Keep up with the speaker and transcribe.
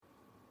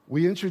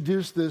We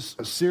introduced this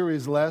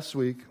series last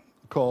week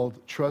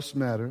called Trust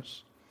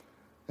Matters.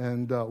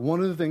 And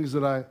one of the things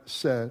that I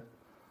said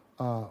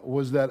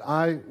was that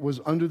I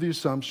was under the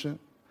assumption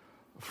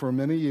for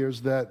many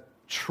years that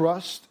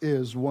trust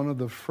is one of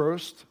the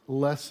first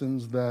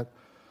lessons that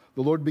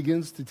the Lord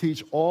begins to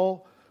teach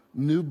all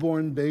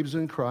newborn babes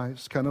in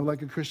Christ, kind of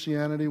like a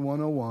Christianity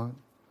 101,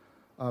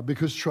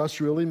 because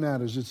trust really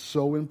matters. It's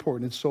so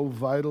important. It's so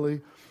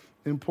vitally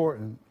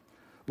important.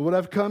 But what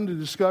I've come to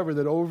discover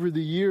that over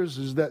the years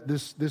is that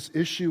this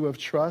issue of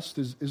trust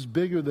is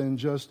bigger than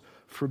just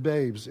for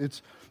babes.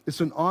 It's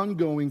an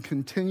ongoing,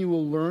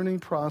 continual learning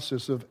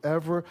process of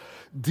ever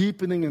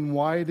deepening and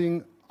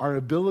widening our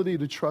ability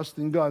to trust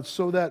in God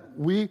so that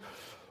we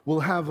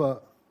will have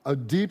a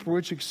deep,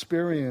 rich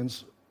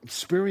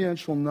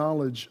experiential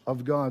knowledge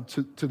of God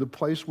to the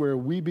place where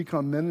we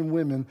become men and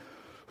women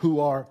who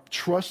are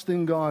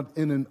trusting God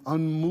in an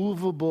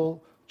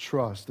unmovable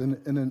trust, in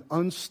an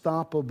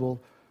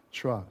unstoppable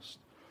trust.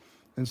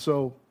 And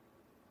so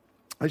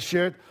I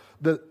shared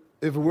that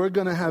if we're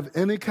going to have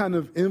any kind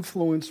of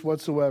influence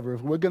whatsoever,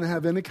 if we're going to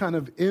have any kind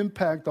of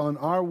impact on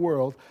our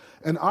world,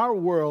 and our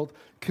world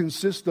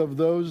consists of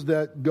those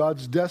that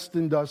God's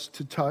destined us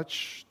to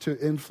touch, to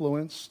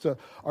influence, to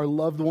our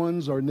loved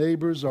ones, our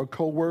neighbors, our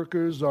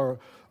co-workers, our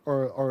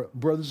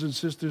brothers and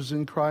sisters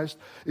in Christ.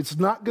 It's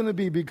not going to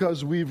be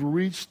because we've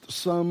reached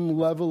some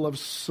level of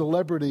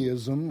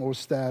celebrityism or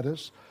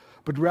status,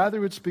 but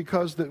rather it's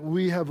because that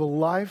we have a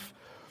life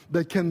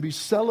that can be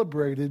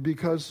celebrated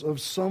because of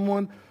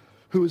someone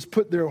who has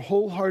put their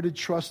wholehearted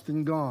trust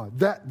in God.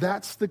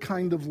 That's the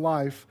kind of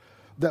life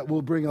that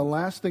will bring a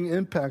lasting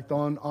impact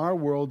on our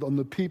world, on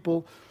the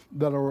people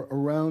that are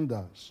around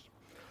us.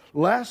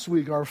 Last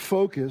week, our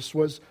focus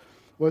was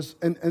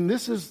and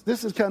this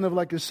is kind of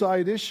like a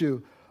side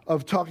issue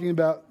of talking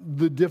about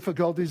the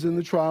difficulties and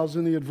the trials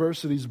and the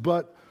adversities.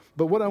 But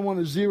what I want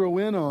to zero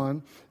in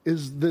on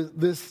is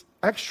this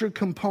extra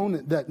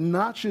component that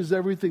notches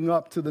everything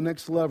up to the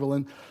next level.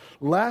 And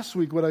last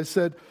week, what I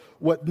said,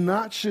 what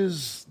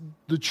notches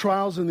the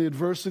trials and the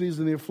adversities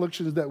and the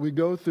afflictions that we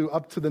go through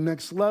up to the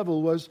next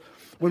level was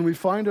when we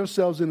find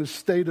ourselves in a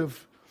state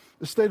of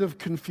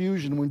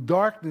confusion, when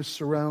darkness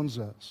surrounds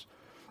us,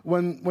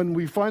 when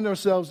we find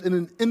ourselves in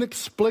an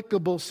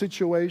inexplicable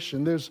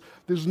situation.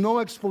 There's no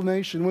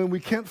explanation. When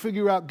we can't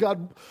figure out,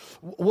 God,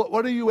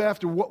 what are you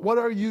after? What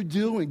are you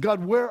doing?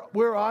 God,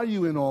 where are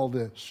you in all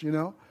this? You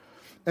know,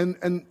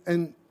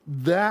 and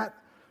that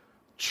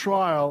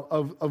trial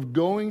of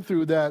going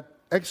through that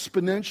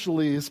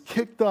exponentially is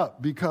kicked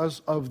up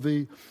because of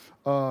the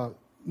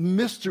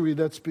mystery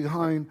that's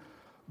behind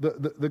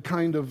the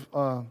kind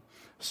of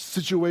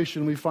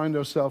situation we find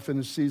ourselves in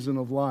a season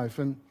of life.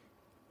 And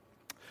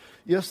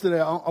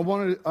yesterday, I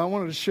wanted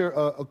to share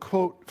a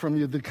quote from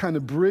you that kind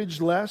of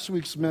bridged last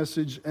week's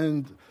message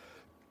and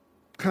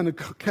kind of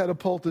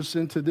catapult us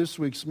into this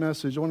week's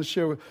message. I want to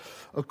share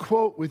a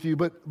quote with you,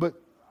 but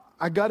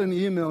I got an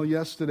email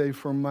yesterday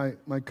from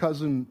my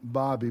cousin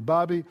Bobby.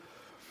 Bobby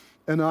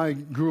and I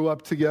grew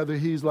up together.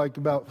 He's like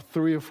about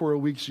 3 or 4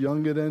 weeks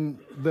younger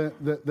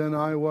than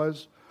I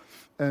was,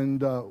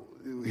 and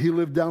he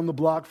lived down the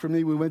block from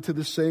me. We went to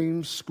the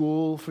same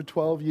school for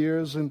 12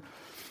 years,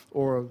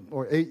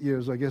 or 8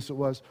 years, I guess it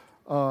was.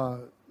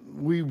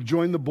 We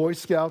joined the Boy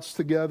Scouts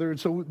together, and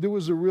so there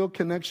was a real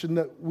connection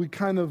that we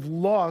kind of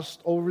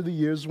lost over the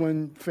years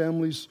when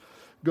families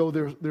go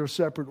their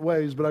separate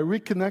ways. But I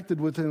reconnected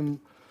with him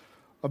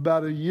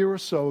about a year or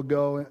so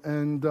ago,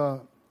 and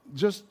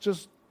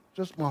just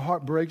my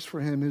heart breaks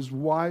for him. His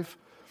wife,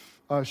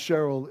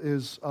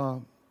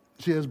 Cheryl,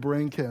 she has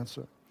brain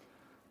cancer,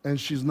 and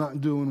she's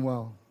not doing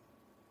well.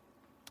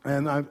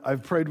 And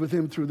I've prayed with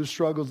him through the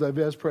struggles.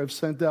 I've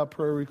sent out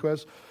prayer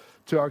requests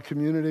to our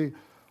community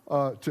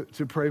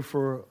to pray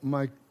for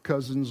my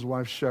cousin's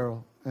wife,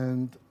 Cheryl.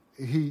 And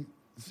he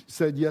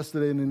said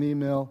yesterday in an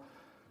email,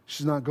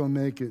 she's not going to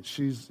make it.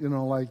 She's,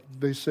 like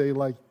they say,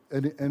 like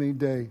any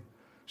day.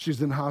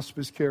 She's in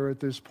hospice care at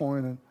this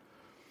point. And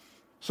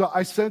so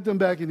I sent him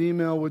back an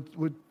email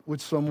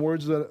with some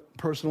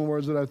personal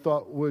words that I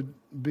thought would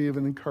be of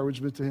an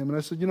encouragement to him. And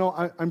I said,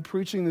 I'm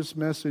preaching this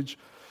message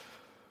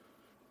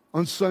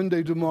on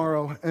Sunday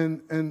tomorrow,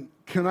 and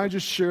can I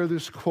just share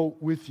this quote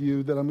with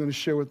you that I'm going to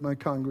share with my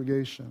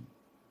congregation?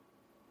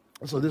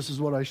 So this is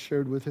what I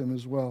shared with him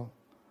as well.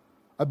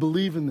 I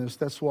believe in this.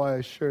 That's why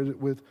I shared it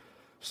with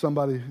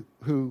somebody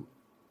who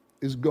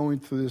is going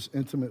through this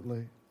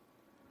intimately.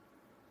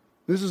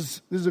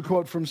 This is a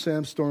quote from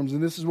Sam Storms,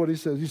 and this is what he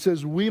says. He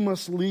says, "We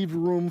must leave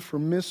room for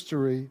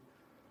mystery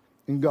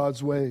in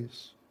God's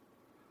ways.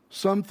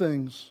 Some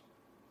things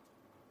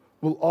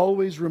will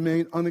always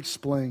remain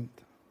unexplained.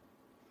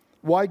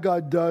 Why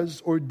God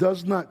does or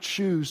does not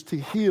choose to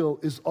heal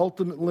is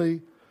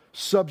ultimately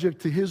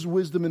subject to His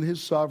wisdom and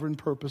His sovereign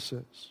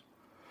purposes.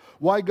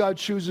 Why God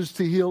chooses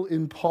to heal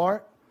in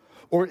part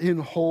or in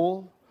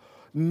whole,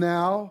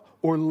 now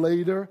or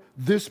later,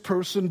 this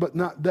person but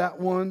not that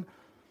one,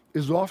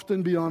 is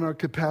often beyond our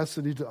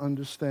capacity to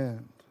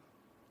understand."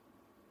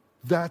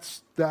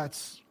 That's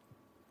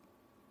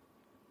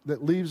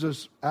that leaves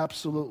us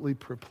absolutely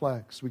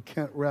perplexed. We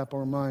can't wrap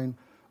our mind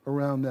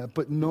around that.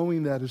 But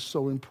knowing that is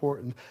so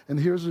important. And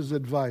here's his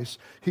advice.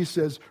 He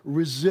says,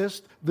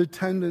 resist the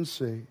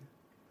tendency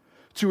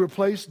to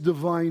replace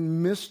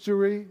divine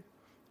mystery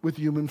with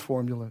human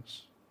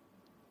formulas.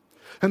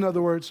 In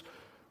other words,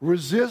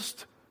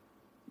 resist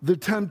the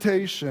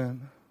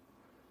temptation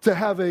to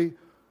have a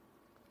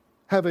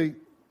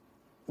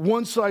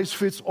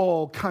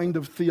one-size-fits-all kind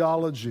of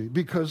theology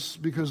because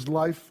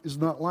life is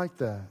not like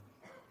that.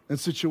 And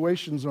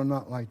situations are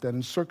not like that.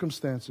 And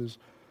circumstances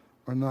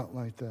are not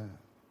like that.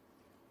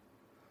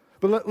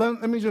 But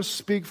let me just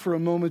speak for a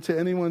moment to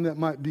anyone that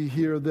might be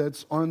here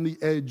that's on the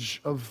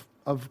edge of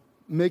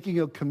making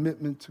a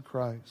commitment to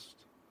Christ.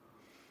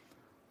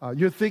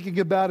 You're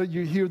thinking about it.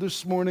 You're here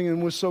this morning,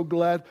 and we're so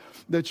glad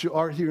that you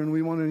are here, and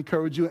we want to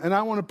encourage you. And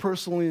I want to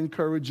personally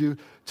encourage you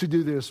to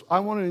do this. I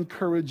want to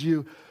encourage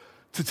you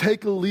to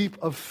take a leap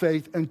of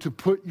faith and to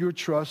put your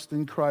trust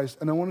in Christ.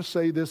 And I want to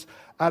say this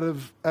out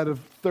of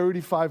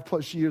 35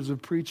 plus years of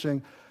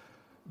preaching,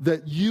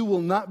 that you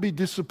will not be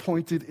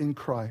disappointed in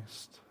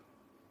Christ.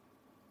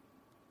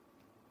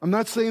 I'm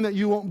not saying that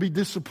you won't be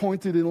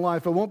disappointed in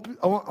life. I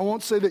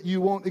won't say that you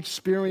won't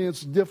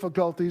experience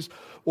difficulties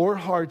or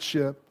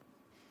hardship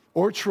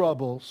or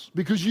troubles,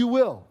 because you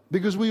will,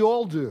 because we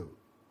all do.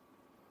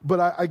 But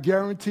I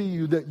guarantee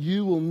you that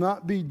you will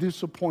not be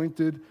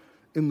disappointed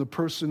in the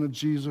person of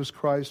Jesus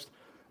Christ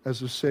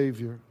as a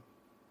Savior.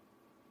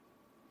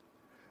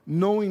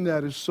 Knowing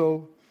that is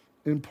so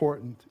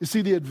important. You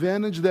see, the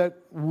advantage that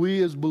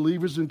we as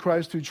believers in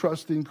Christ who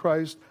trust in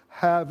Christ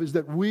have is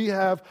that we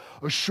have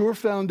a sure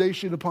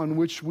foundation upon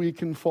which we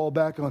can fall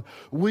back on.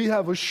 We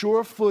have a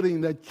sure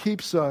footing that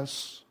keeps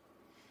us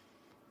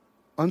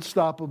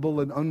unstoppable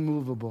and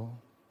unmovable.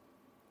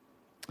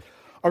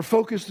 Our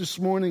focus this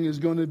morning is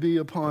going to be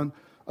upon,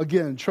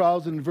 again,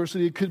 trials and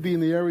adversity. It could be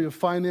in the area of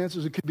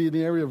finances. It could be in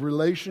the area of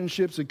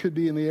relationships. It could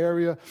be in the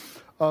area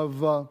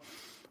of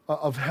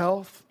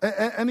health.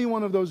 Any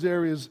one of those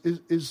areas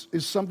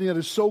is something that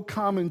is so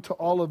common to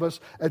all of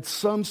us at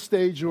some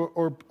stage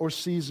or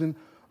season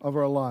of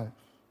our life.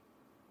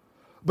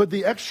 But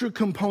the extra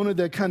component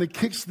that kind of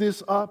kicks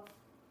this up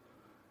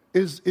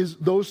is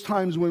those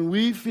times when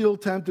we feel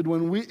tempted,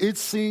 when it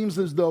seems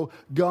as though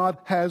God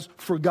has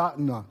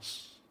forgotten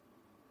us.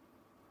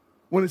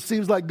 When it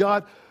seems like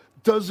God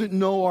doesn't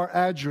know our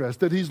address,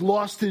 that he's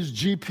lost his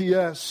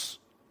GPS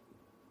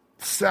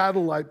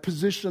satellite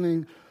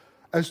positioning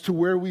as to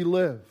where we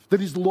live,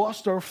 that he's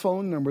lost our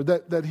phone number,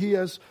 that he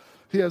has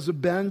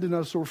abandoned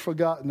us or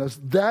forgotten us.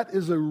 That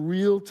is a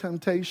real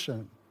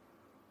temptation.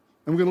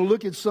 And we're going to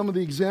look at some of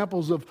the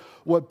examples of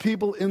what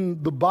people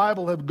in the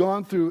Bible have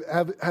gone through,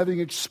 having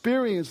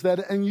experienced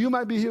that. And you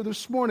might be here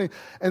this morning,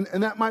 and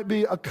that might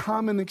be a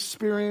common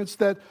experience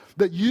that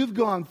you've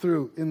gone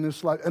through in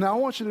this life. And I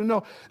want you to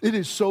know it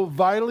is so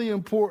vitally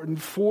important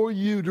for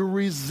you to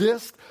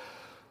resist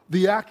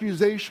the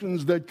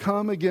accusations that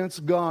come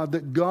against God,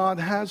 that God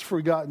has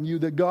forgotten you,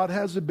 that God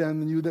has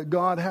abandoned you, that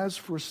God has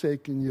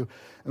forsaken you.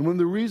 And one of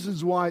the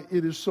reasons why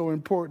it is so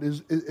important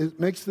is it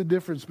makes the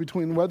difference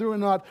between whether or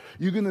not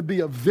you're going to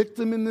be a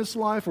victim in this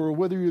life or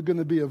whether you're going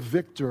to be a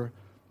victor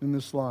in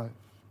this life.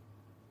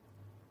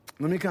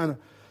 Let me kind of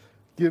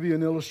give you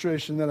an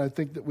illustration that I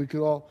think that we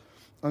could all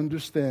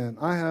understand.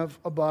 I have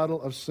a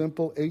bottle of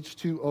simple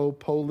H2O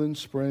Poland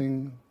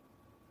spring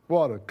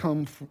water,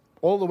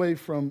 all the way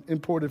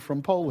imported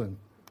from Poland.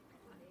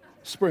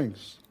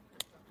 Springs.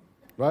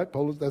 Right?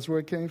 Poland, that's where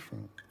it came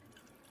from.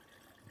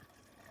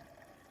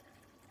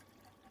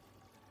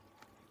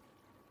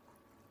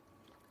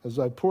 As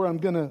I pour, I'm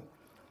gonna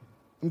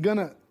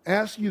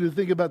ask you to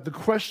think about the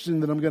question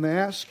that I'm gonna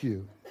ask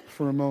you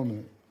for a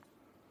moment.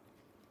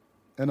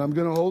 And I'm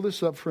gonna hold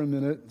this up for a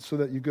minute so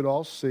that you could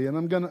all see. And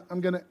I'm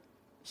gonna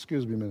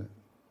excuse me a minute.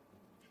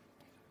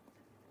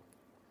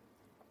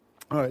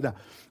 All right, now,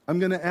 I'm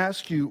going to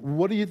ask you,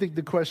 what do you think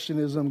the question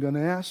is I'm going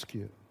to ask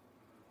you?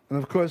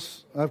 And of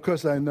course,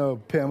 I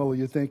know, Pamela,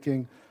 you're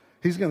thinking,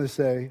 he's going to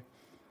say,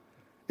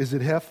 is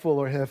it half full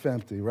or half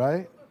empty,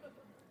 right?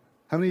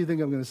 How many of you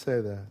think I'm going to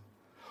say that?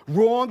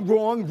 Wrong,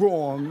 wrong,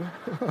 wrong.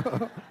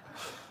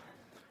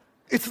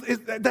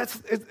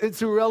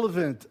 It's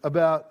irrelevant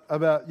about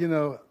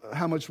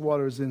how much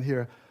water is in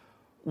here.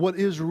 What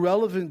is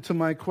relevant to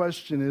my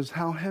question is,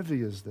 how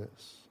heavy is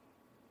this?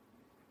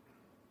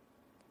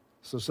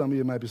 So some of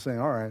you might be saying,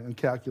 all right, I'm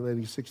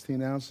calculating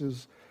 16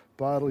 ounces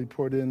bottle. He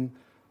poured in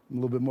a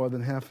little bit more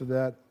than half of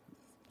that,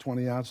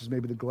 20 ounces,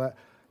 maybe the glass.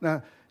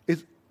 Now,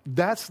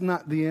 that's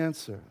not the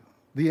answer.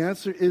 The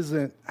answer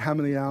isn't how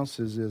many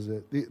ounces is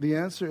it. The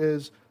answer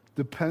is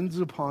depends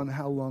upon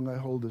how long I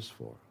hold this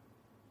for.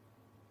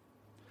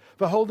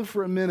 If I hold it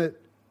for a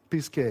minute,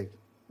 piece of cake,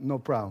 no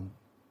problem.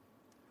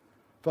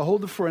 If I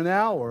hold it for an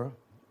hour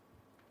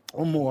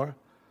or more,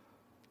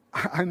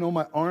 I know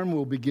my arm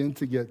will begin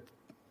to get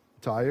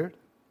tired.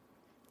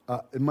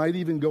 It might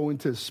even go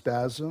into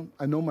spasm.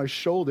 I know my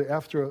shoulder,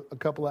 after a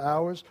couple of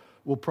hours,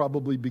 will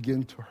probably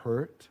begin to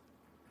hurt.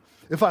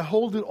 If I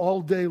hold it all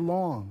day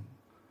long,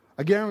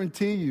 I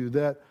guarantee you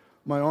that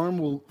my arm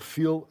will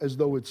feel as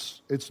though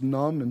it's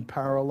numb and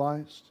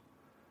paralyzed.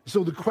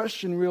 So the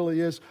question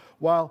really is,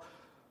 while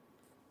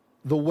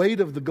the weight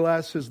of the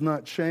glass has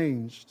not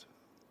changed,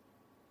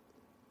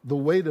 the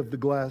weight of the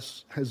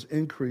glass has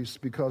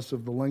increased because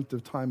of the length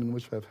of time in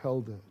which I've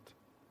held it.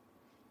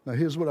 Now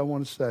here's what I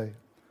want to say.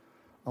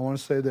 I want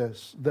to say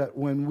this, that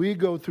when we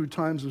go through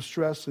times of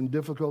stress and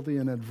difficulty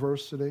and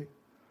adversity,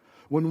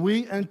 when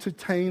we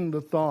entertain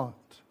the thought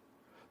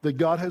that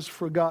God has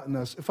forgotten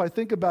us, if I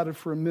think about it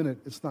for a minute,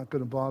 it's not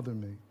going to bother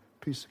me.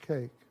 Piece of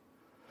cake.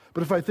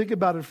 But if I think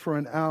about it for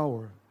an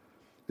hour,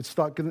 it's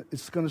going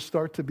to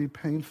start to be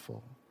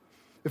painful.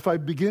 If I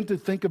begin to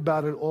think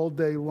about it all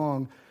day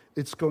long,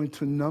 it's going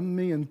to numb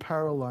me and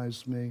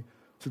paralyze me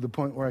to the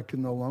point where I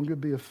can no longer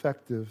be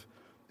effective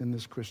in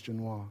this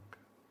Christian walk.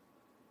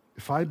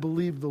 If I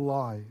believe the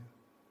lie,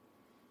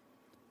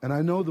 and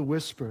I know the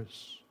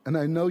whispers, and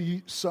I know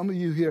some of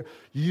you here,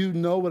 you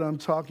know what I'm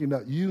talking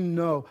about. You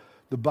know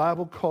the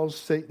Bible calls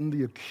Satan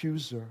the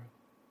accuser.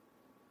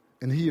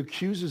 And he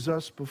accuses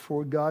us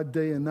before God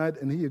day and night,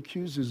 and he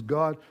accuses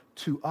God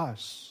to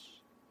us.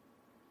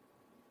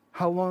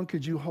 How long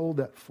could you hold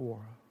that for?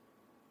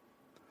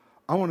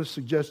 I want to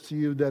suggest to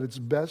you that it's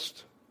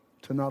best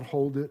to not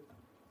hold it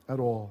at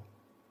all.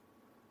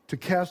 To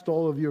cast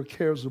all of your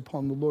cares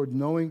upon the Lord,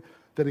 knowing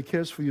that he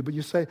cares for you. But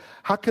you say,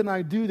 how can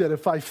I do that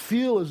if I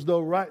feel as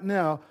though right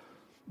now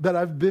that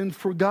I've been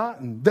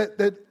forgotten?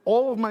 That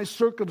all of my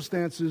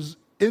circumstances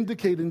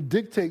indicate and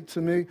dictate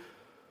to me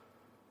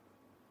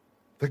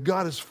that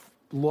God has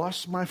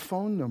lost my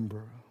phone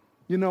number.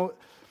 You know,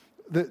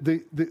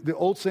 the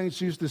old saints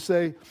used to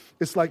say,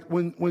 it's like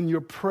when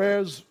your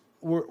prayers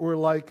were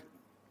like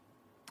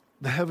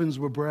the heavens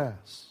were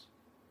brass.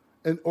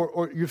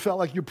 Or you felt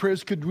like your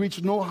prayers could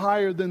reach no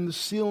higher than the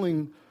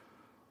ceiling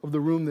of the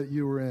room that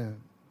you were in.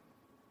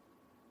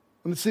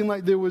 And it seemed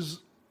like there was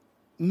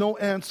no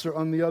answer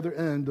on the other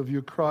end of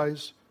your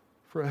cries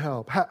for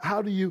help.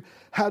 How do you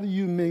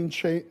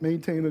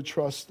maintain a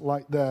trust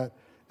like that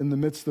in the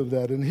midst of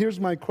that? And here's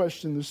my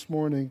question this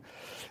morning.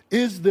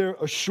 Is there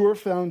a sure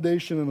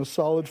foundation and a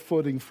solid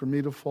footing for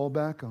me to fall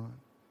back on?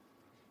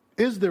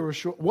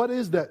 What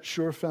is that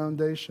sure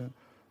foundation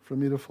for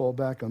me to fall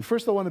back on?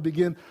 First, I want to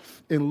begin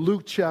in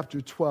Luke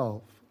chapter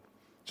 12.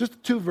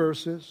 Just 2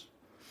 verses.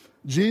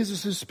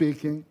 Jesus is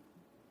speaking,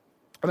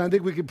 and I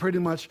think we can pretty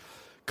much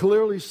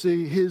clearly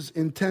see his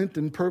intent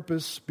and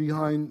purpose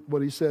behind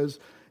what he says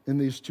in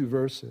these 2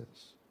 verses.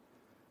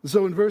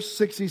 So in verse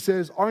 6 he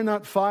says, "Are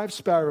not 5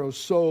 sparrows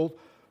sold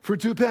for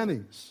 2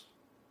 pennies?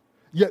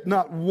 Yet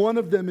not one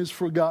of them is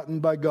forgotten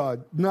by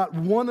God." Not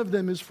one of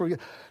them is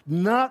forgotten.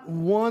 Not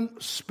one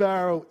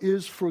sparrow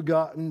is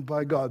forgotten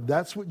by God.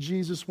 That's what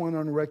Jesus went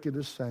on record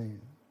as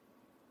saying.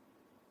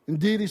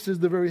 Indeed, he says,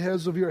 the very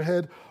hairs of your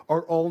head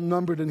are all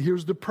numbered. And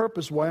here's the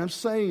purpose why I'm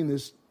saying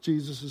this,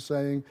 Jesus is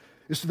saying,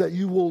 is so that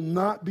you will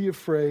not be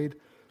afraid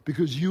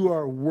because you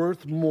are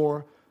worth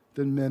more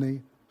than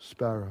many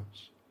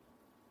sparrows.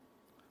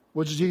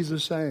 What's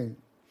Jesus saying?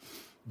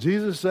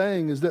 Jesus is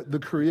saying is that the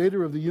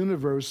creator of the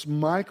universe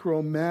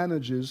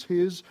micromanages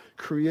his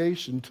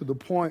creation to the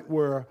point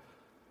where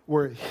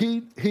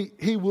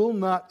he will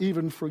not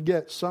even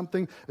forget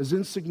something as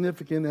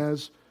insignificant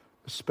as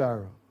a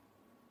sparrow.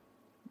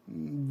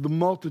 The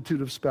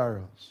multitude of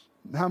sparrows.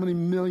 How many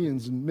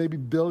millions and maybe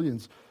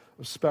billions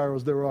of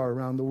sparrows there are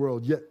around the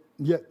world.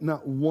 Yet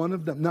not one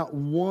of them, not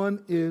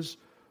one is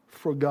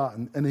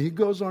forgotten. And he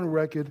goes on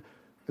record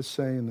as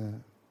saying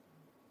that.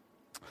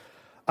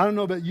 I don't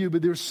know about you,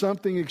 but there's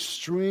something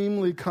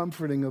extremely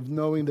comforting of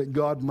knowing that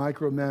God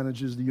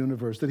micromanages the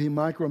universe, that he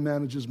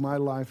micromanages my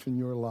life and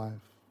your life.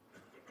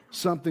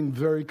 Something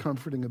very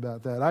comforting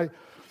about that.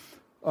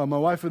 My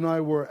wife and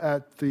I were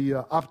at the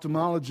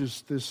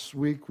ophthalmologist this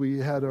week. We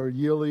had our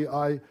yearly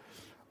eye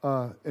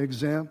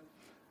exam.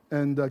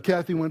 And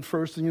Kathy went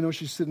first, and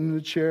she's sitting in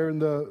a chair, and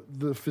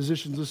the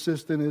physician's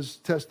assistant is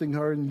testing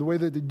her. And the way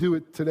that they do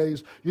it today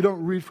is you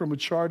don't read from a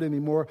chart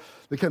anymore.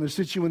 They kind of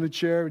sit you in a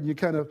chair, and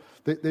you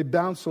they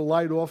bounce a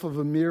light off of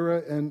a mirror,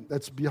 and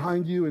that's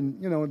behind you,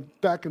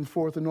 and back and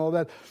forth and all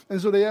that. And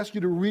so they ask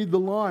you to read the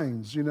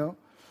lines,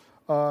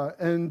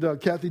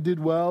 And Kathy did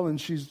well, and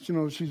she's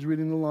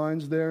reading the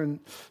lines there, and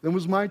then it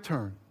was my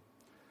turn.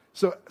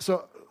 So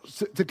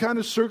to kind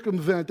of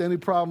circumvent any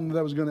problem that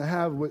I was going to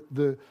have with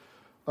the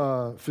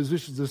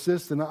physician's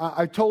assistant,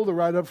 I told her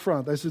right up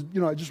front. I said,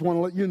 I just want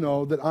to let you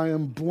know that I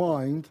am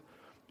blind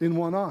in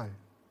one eye,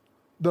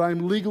 that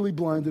I'm legally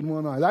blind in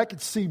one eye. I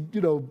could see,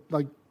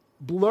 like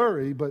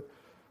blurry, but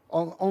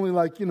only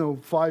like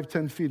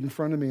 5-10 feet in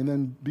front of me, and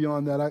then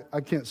beyond that,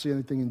 I can't see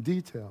anything in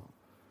detail.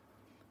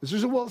 She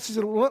said,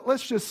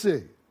 let's just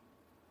see.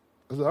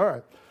 I said, all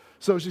right.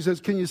 So she says,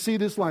 can you see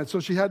this line? So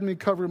she had me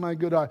cover my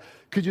good eye.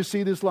 Could you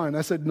see this line?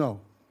 I said, no.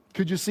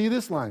 Could you see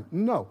this line?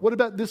 No. What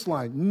about this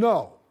line?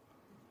 No.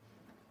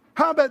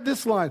 How about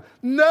this line?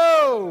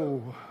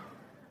 No.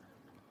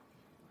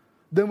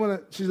 Then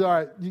she said, all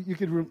right, you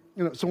could,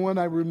 so when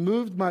I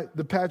removed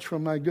the patch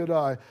from my good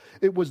eye,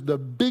 it was the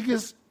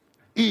biggest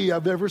E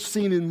I've ever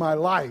seen in my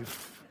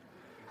life.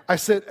 I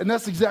said, and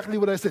that's exactly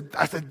what I said.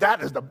 I said,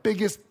 that is the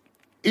biggest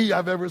E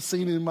I've ever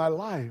seen in my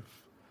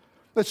life.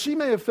 But she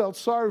may have felt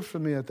sorry for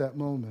me at that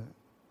moment,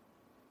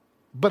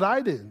 but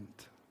I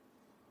didn't.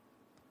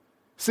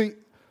 See,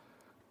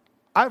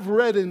 I've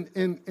read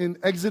in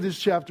Exodus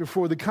chapter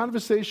 4 the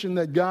conversation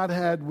that God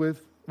had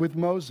with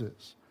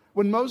Moses.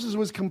 When Moses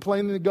was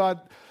complaining to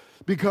God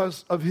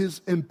because of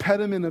his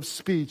impediment of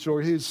speech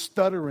or his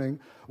stuttering,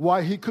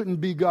 why he couldn't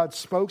be God's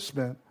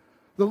spokesman,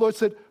 the Lord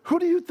said, who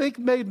do you think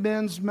made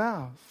man's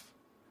mouth?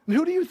 And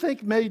who do you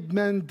think made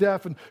men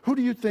deaf? And who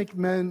do you think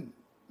made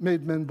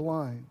men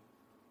blind?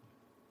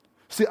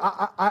 See,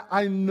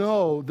 I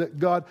know that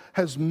God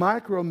has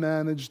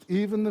micromanaged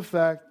even the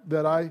fact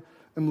that I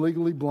am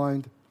legally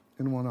blind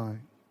in one eye.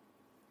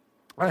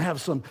 I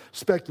have some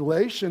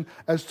speculation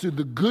as to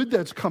the good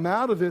that's come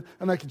out of it,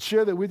 and I can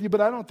share that with you,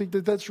 but I don't think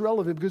that that's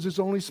relevant because it's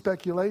only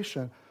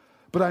speculation.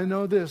 But I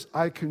know this,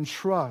 I can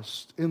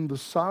trust in the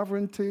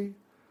sovereignty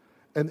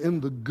and in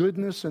the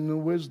goodness and the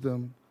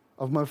wisdom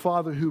of my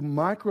Father who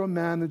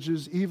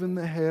micromanages even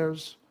the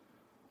hairs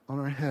on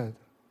our head.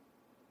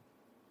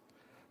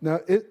 Now,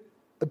 it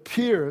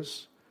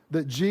appears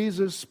that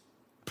Jesus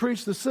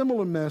preached a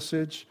similar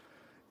message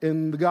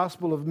in the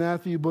Gospel of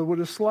Matthew, but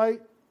with a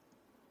slight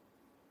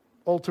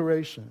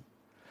alteration.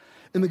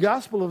 In the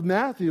Gospel of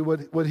Matthew,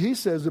 what he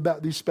says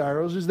about these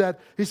sparrows is that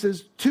he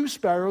says 2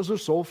 sparrows are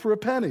sold for a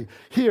penny.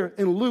 Here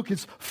in Luke,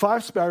 it's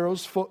 5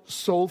 sparrows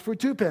sold for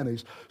 2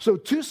 pennies. So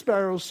 2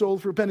 sparrows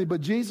sold for a penny, but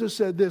Jesus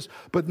said this,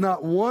 but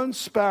not one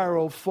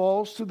sparrow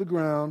falls to the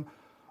ground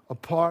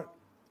apart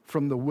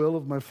from the will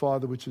of my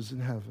Father which is in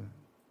heaven.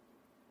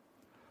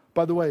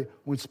 By the way,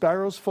 when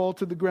sparrows fall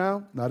to the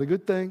ground, not a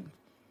good thing.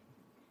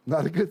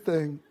 Not a good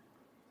thing.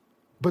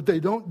 But they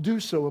don't do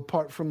so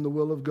apart from the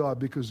will of God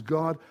because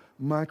God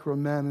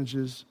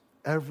micromanages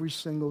every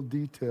single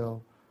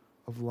detail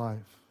of life.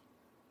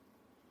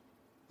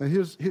 Now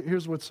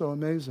here's what's so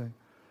amazing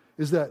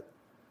is that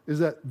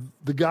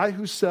the guy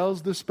who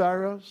sells the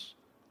sparrows,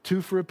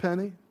 2 for a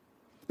penny,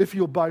 if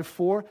you'll buy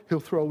 4, he'll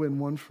throw in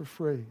 1 for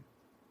free.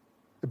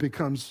 It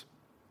becomes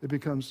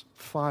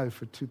 5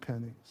 for 2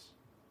 pennies.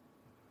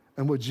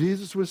 And what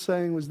Jesus was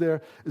saying was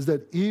there is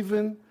that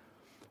even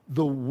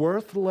the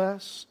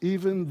worthless,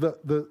 even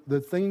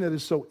the thing that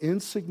is so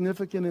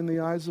insignificant in the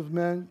eyes of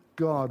men,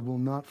 God will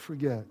not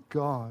forget.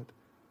 God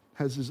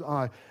has his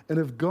eye. And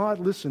if God,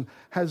 listen,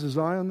 has his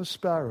eye on the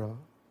sparrow,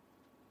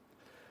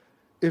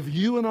 if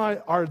you and I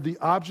are the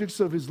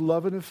objects of his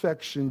love and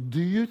affection,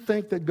 do you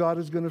think that God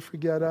is going to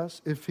forget us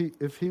if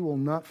he will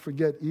not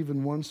forget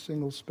even one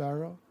single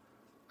sparrow?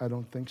 I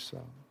don't think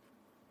so.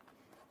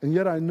 And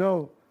yet I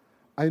know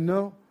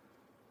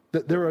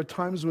that there are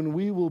times when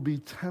we will be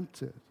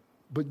tempted,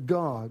 but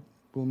God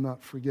will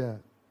not forget.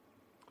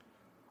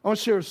 I want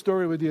to share a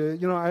story with you.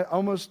 You know, I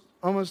almost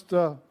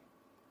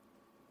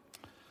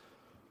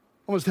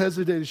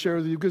hesitate to share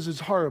with you because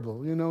it's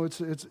horrible. You know, it's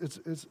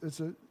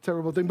a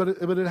terrible thing, but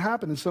it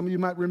happened, and some of you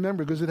might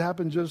remember because it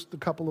happened just a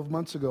couple of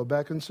months ago,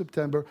 back in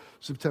September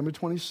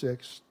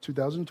 26,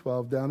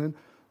 2012, down in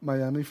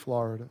Miami,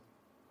 Florida.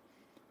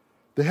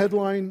 The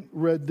headline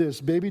read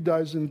this: baby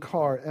dies in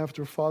car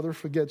after father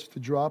forgets to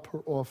drop her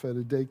off at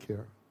a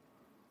daycare.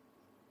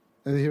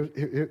 And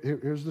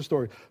here's the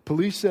story.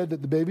 Police said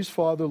that the baby's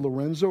father,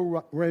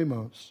 Lorenzo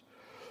Ramos,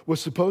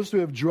 was supposed to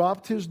have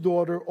dropped his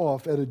daughter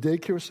off at a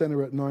daycare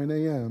center at 9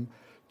 a.m.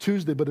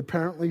 Tuesday, but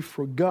apparently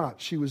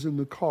forgot she was in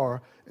the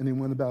car, and he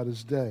went about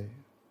his day.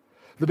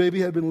 The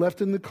baby had been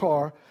left in the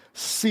car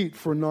seat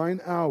for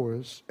 9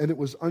 hours, and it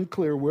was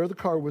unclear where the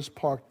car was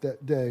parked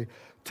that day.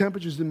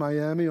 Temperatures in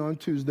Miami on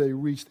Tuesday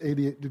reached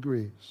 88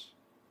 degrees.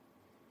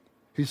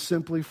 He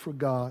simply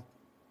forgot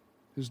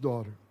his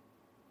daughter.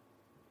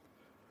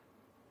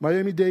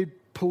 Miami-Dade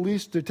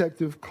police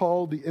detective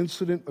called the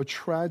incident a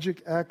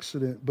tragic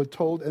accident, but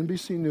told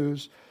NBC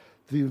News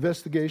the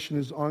investigation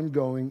is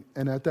ongoing,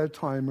 and at that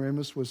time,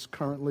 Ramos was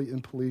currently in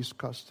police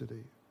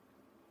custody.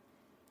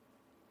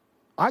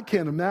 I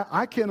can't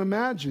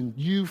imagine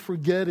you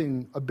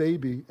forgetting a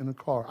baby in a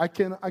car. I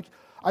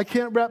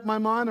can't wrap my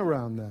mind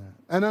around that.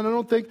 And I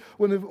don't think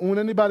when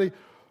anybody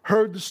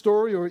heard the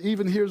story or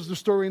even hears the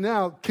story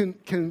now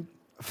can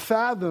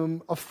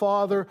fathom a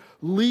father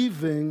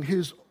leaving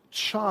his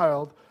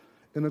child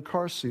in a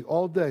car seat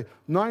all day,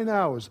 9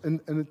 hours,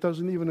 and it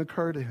doesn't even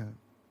occur to him.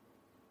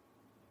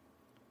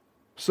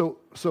 So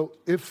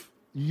if,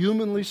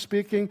 humanly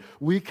speaking,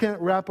 we can't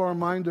wrap our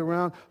mind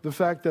around the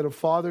fact that a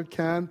father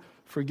can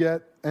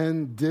forget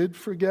and did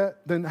forget,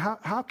 then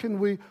how can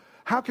we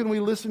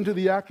listen to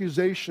the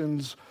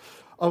accusations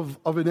of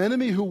an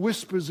enemy who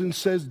whispers and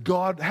says,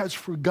 God has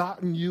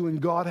forgotten you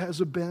and God has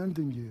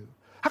abandoned you?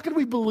 How can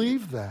we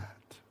believe that?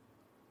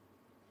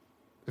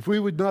 If we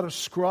would not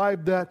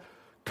ascribe that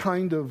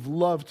kind of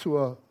love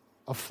to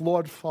a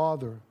flawed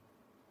father,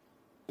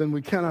 then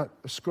we cannot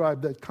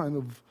ascribe that kind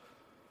of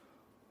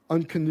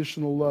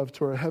unconditional love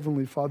to our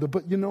Heavenly Father.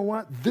 But you know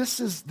what?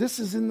 This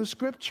is in the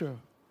Scripture.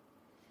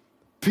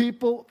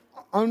 People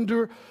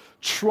under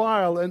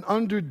trial and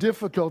under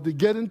difficulty,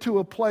 get into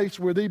a place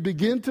where they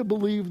begin to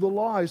believe the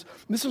lies.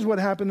 This is what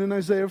happened in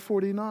Isaiah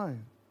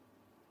 49.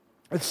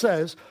 It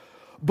says,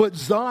 but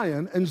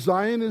Zion, and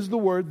Zion is the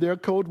word, their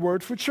code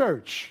word for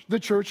church, the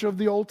church of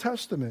the Old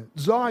Testament.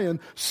 Zion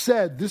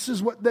said, this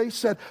is what they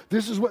said,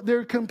 this is what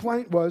their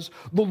complaint was,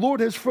 the Lord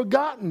has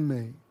forgotten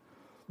me.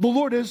 The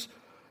Lord has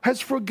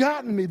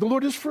forgotten me. The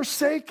Lord has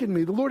forsaken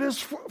me. The Lord has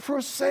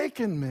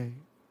forsaken me.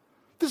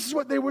 This is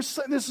what they were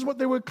saying. This is what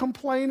they were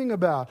complaining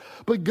about.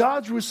 But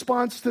God's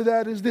response to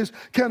that is this: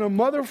 can a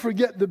mother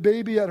forget the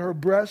baby at her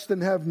breast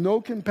and have no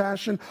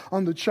compassion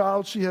on the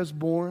child she has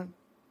born?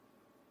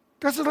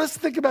 God said, let's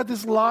think about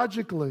this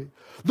logically.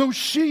 Though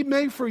she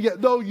may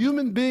forget, though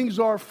human beings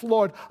are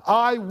flawed,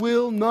 I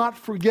will not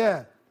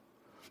forget.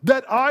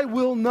 That I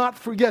will not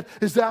forget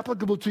is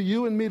applicable to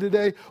you and me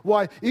today.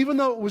 Why? Even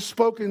though it was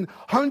spoken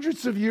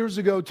hundreds of years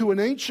ago to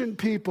an ancient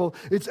people,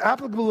 it's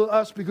applicable to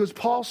us because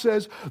Paul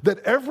says that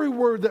every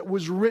word that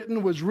was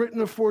written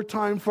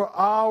aforetime for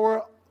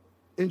our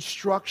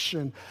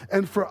instruction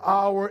and for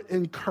our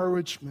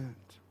encouragement.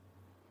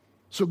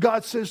 So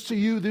God says to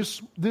you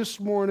this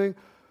morning,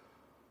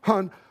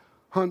 on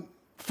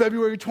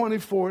February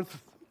 24th,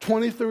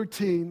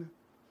 2013,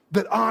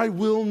 that I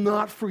will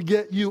not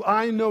forget you.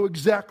 I know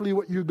exactly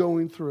what you're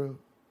going through.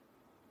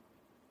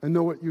 I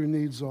know what your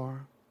needs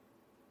are.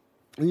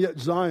 And yet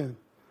Zion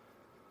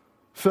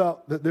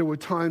felt that there were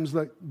times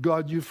like,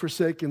 God, you've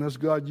forsaken us.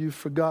 God, you've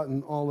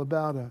forgotten all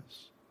about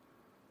us.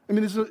 I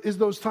mean, is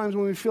those times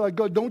when we feel like,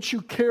 God, don't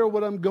you care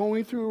what I'm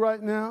going through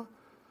right now?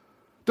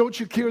 Don't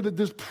you care that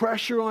there's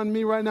pressure on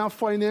me right now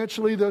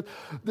financially?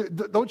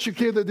 Don't you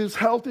care that this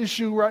health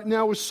issue right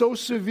now is so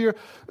severe?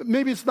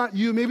 Maybe it's not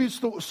you. Maybe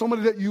it's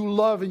somebody that you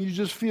love and you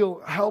just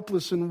feel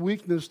helpless and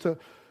weakness to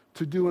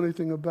do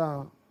anything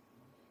about.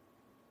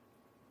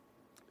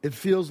 It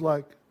feels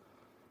like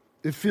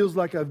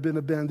I've been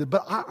abandoned.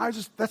 But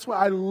that's why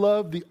I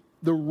love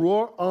the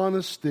raw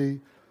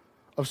honesty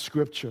of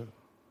Scripture.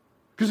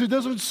 Because it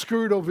doesn't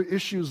skirt over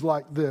issues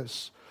like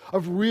this,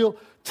 of real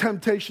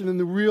temptation and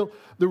the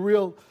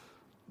real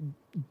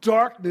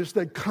darkness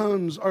that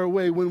comes our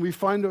way when we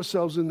find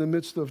ourselves in the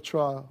midst of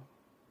trial.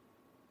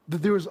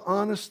 That there is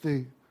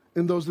honesty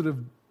in those that have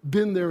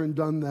been there and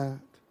done that.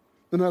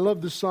 And I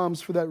love the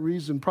Psalms for that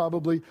reason.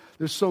 Probably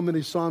there's so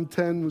many. Psalm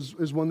 10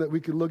 is one that we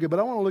could look at. But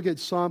I want to look at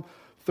Psalm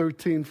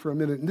 13 for a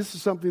minute. And this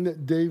is something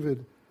that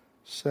David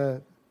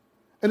said.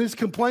 And his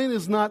complaint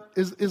is not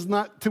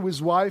to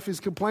his wife. His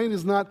complaint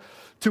is not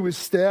to his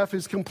staff.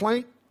 His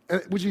complaint,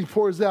 which he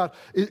pours out,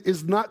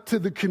 is not to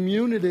the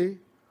community.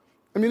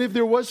 I mean, if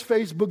there was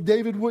Facebook,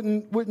 David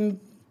wouldn't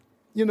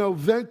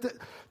vent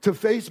to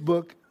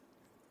Facebook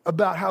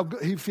about how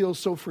he feels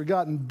so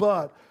forgotten.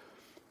 But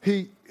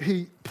he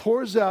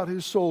pours out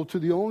his soul to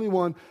the only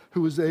one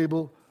who is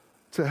able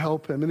to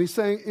help him. And he's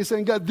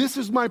saying, God, this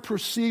is my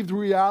perceived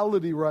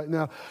reality right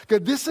now.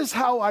 God, this is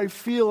how I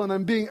feel, and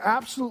I'm being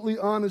absolutely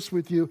honest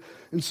with you.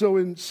 And so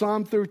in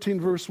Psalm 13,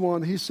 verse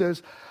 1, he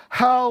says,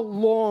 how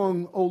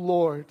long, O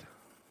Lord?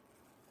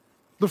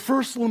 The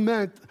first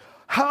lament,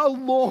 how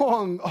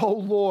long, O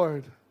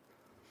Lord,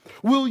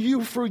 will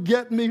you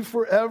forget me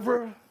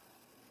forever?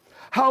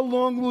 How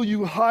long will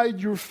you hide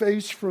your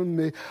face from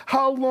me?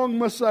 How long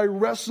must I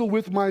wrestle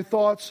with my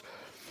thoughts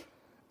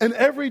and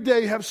every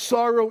day have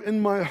sorrow in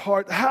my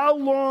heart? How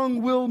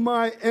long will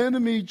my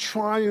enemy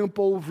triumph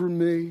over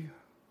me?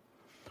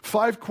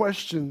 5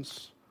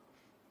 questions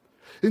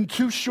in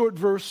 2 short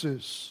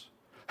verses.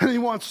 And he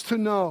wants to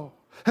know.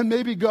 And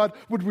maybe God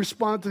would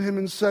respond to him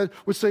and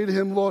would say to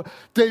him, Lord,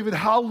 David,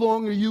 how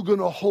long are you going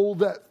to hold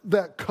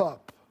that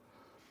cup?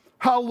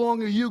 How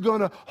long are you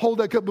going to hold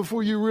that cup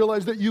before you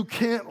realize that you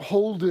can't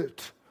hold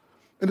it?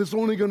 And it's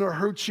only going to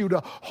hurt you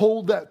to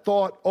hold that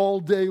thought all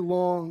day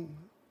long.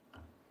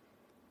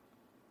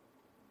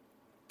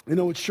 You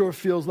know, it sure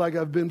feels like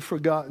I've been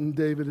forgotten,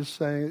 David is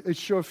saying. It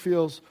sure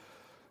feels,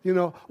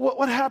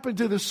 what happened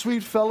to the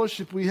sweet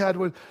fellowship we had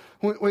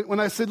when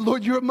I said,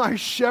 Lord, you're my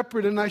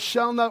shepherd and I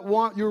shall not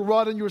want your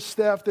rod and your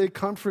staff, they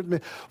comfort me.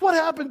 What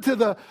happened to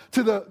the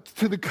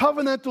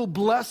covenantal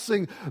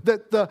blessing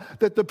that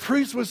the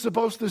priest was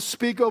supposed to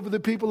speak over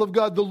the people of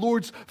God? The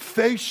Lord's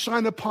face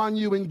shine upon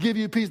you and give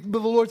you peace.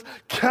 But the Lord's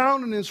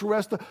countenance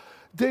rest.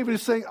 David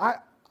is saying,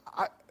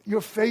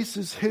 your face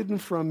is hidden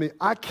from me.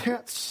 I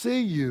can't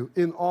see you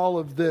in all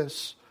of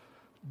this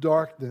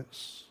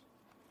darkness.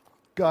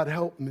 God,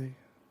 help me.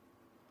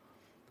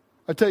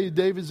 I tell you,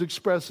 David's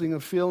expressing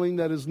a feeling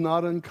that is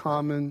not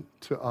uncommon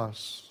to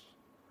us.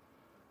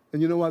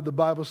 And you know what? The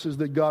Bible says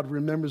that God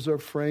remembers our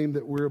frame,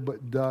 that we're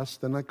but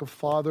dust. And like a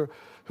father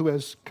who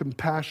has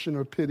compassion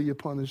or pity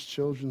upon his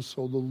children,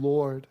 so the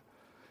Lord,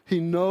 he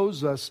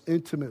knows us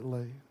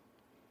intimately.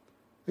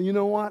 And you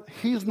know what?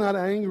 He's not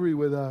angry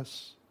with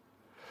us.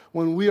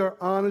 When we are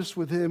honest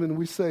with him and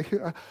we say,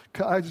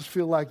 I just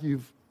feel like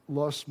you've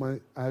lost my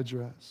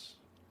address.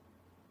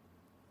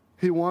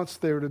 He wants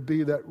there to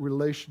be that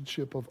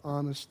relationship of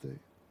honesty.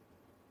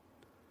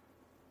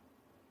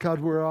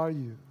 God, where are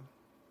you?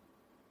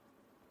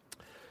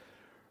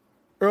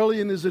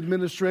 Early in his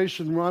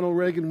administration, Ronald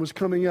Reagan was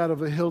coming out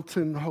of a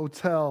Hilton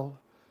hotel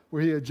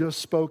where he had just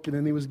spoken,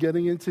 and he was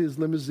getting into his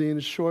limousine,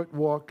 a short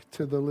walk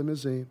to the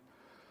limousine.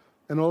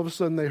 And all of a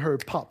sudden they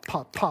heard pop,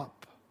 pop,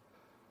 pop.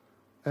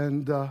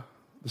 And the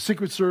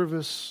Secret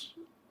Service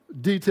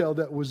detail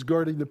that was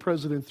guarding the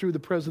president threw the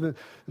president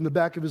in the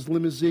back of his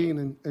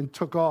limousine and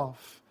took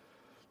off.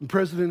 The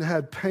president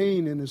had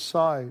pain in his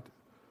side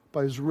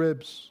by his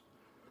ribs,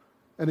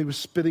 and he was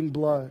spitting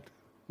blood.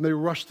 And they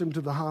rushed him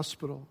to the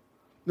hospital.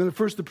 Then at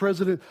first the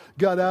president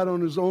got out on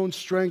his own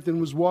strength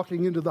and was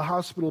walking into the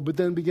hospital, but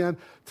then began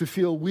to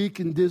feel weak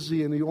and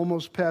dizzy, and he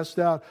almost passed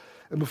out.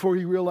 And before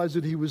he realized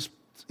it, he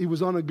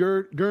was on a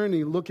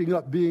gurney looking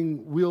up,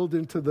 being wheeled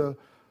into the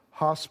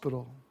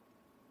hospital.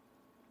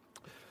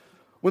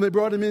 When they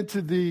brought him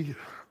into the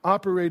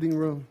operating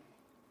room,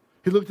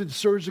 he looked at the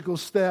surgical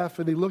staff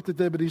and he looked at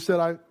them and he said,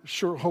 "I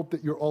sure hope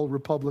that you're all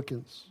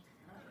Republicans."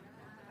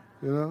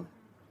 You know?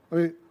 I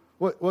mean,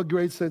 what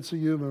great sense of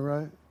humor,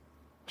 right?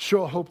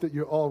 Sure hope that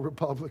you're all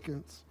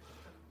Republicans,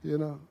 you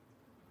know.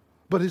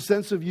 But his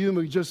sense of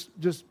humor just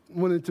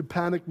went into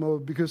panic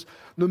mode because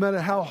no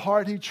matter how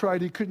hard he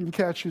tried, he couldn't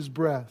catch his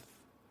breath.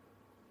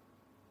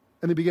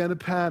 And he began to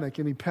panic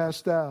and he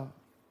passed out.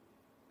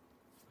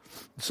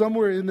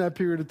 Somewhere in that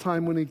period of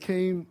time when he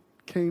came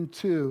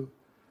to,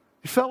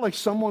 he felt like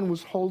someone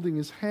was holding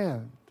his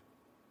hand.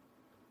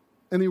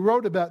 And he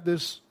wrote about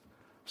this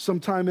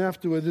some time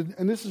afterward,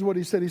 and this is what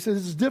he said. He said,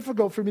 "It's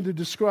difficult for me to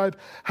describe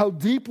how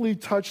deeply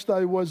touched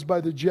I was by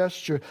the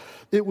gesture.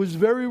 It was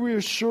very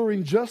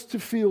reassuring just to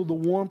feel the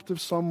warmth of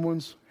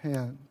someone's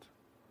hand."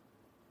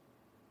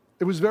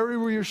 It was very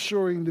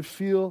reassuring to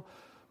feel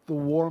the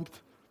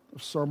warmth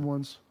of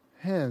someone's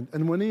hand.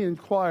 And when he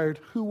inquired,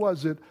 who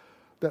was it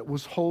that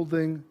was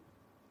holding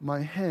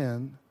my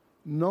hand,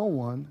 no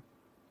one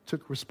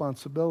took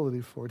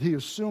responsibility for it. He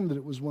assumed that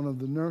it was one of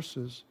the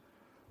nurses,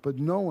 but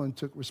no one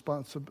took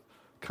responsibility.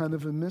 Kind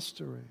of a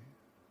mystery.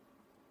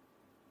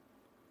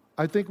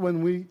 I think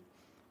when we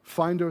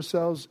find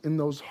ourselves in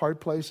those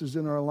hard places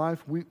in our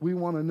life, we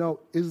want to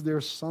know, is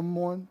there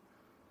someone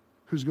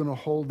who's going to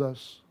hold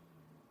us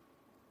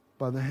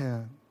by the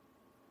hand?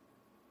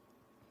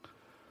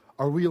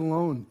 Are we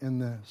alone in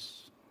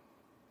this?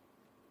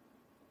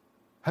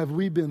 Have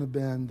we been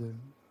abandoned?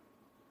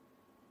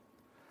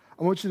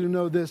 I want you to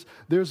know this.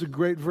 There's a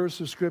great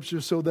verse of Scripture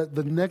so that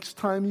the next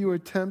time you are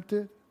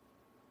tempted,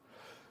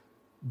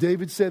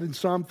 David said in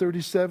Psalm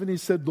 37, he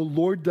said, "The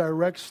Lord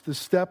directs the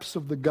steps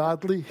of the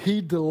godly.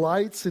 He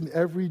delights in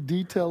every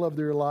detail of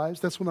their lives."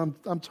 That's what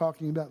I'm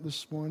talking about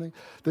this morning.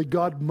 That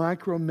God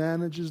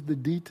micromanages the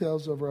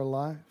details of our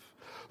life.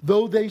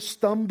 Though they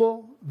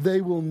stumble,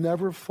 they will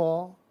never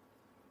fall,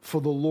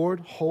 for the Lord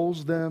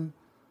holds them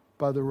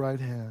by the right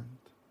hand.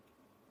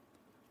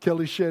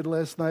 Kelly shared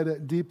last night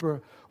at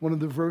Deeper, one of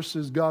the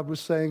verses, God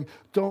was saying,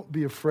 "Don't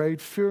be afraid.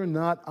 Fear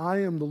not. I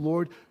am the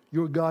Lord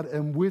your God,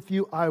 and with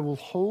you I will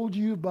hold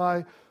you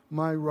by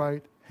my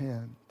right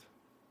hand."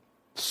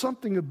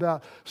 Something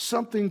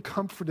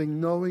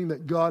comforting knowing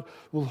that God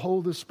will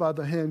hold us by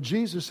the hand.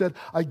 Jesus said,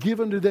 "I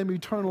give unto them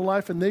eternal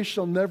life, and they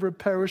shall never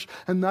perish,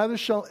 and neither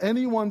shall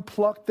anyone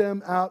pluck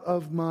them out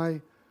of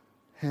my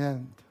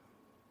hand."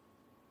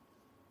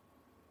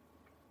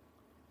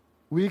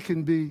 We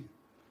can be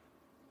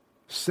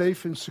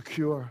safe and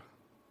secure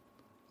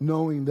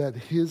knowing that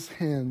His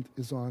hand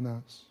is on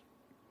us.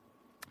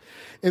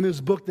 In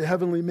his book, The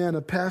Heavenly Man,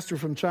 a pastor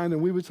from China,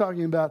 we were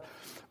talking about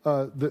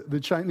the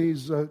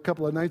Chinese a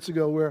couple of nights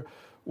ago where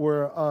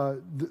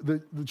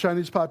the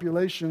Chinese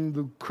population,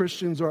 the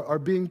Christians, are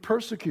being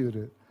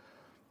persecuted.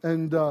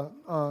 And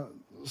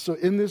so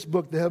in this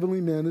book, The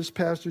Heavenly Man, this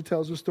pastor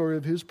tells a story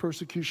of his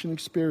persecution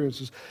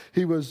experiences.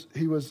 He was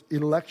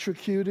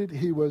electrocuted.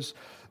 He was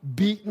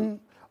beaten.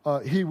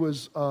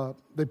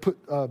 They put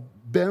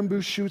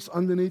bamboo shoots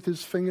underneath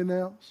his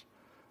fingernails.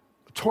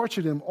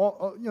 Tortured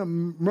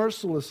him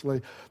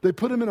mercilessly. They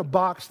put him in a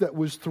box that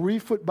was 3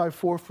 foot by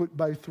 4 foot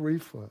by 3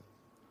 foot.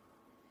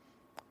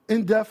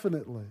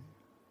 Indefinitely.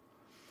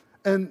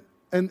 And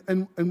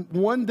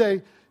one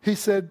day he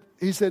said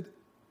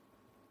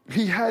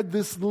he had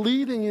this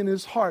leading in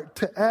his heart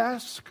to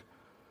ask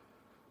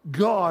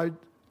God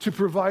to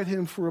provide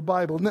him for a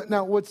Bible.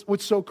 Now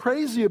what's so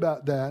crazy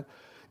about that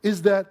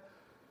is that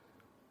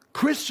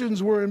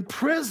Christians were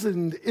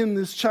imprisoned in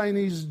this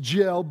Chinese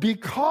jail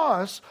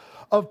because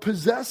of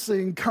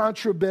possessing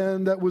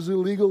contraband that was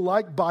illegal,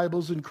 like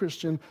Bibles and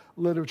Christian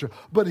literature.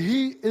 But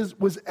he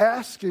was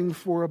asking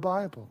for a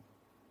Bible.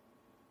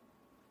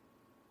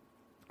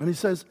 And he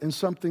says, and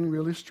something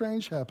really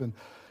strange happened.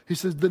 He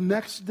says, the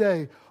next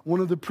day, one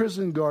of the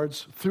prison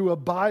guards threw a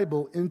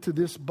Bible into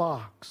this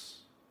box.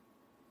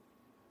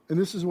 And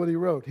this is what he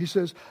wrote. He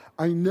says,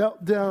 "I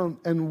knelt down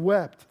and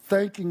wept,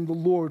 thanking the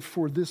Lord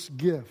for this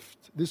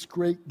gift, this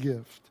great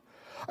gift.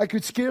 I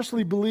could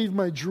scarcely believe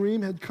my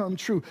dream had come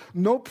true.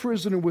 No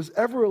prisoner was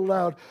ever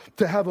allowed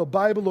to have a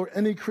Bible or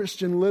any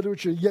Christian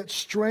literature, yet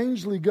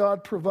strangely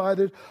God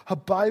provided a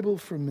Bible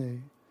for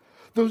me.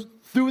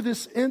 through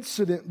this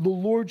incident, the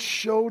Lord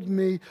showed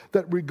me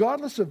that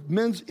regardless of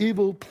men's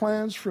evil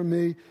plans for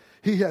me,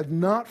 He had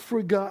not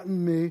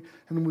forgotten me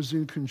and was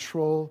in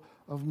control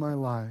of my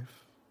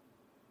life.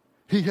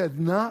 He had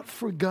not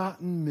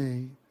forgotten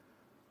me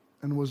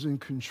and was in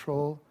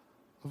control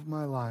of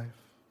my life.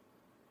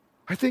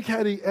 I think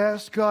had he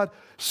asked God,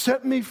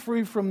 set me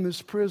free from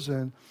this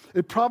prison,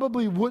 it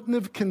probably wouldn't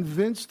have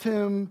convinced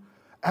him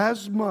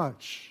as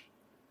much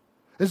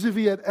as if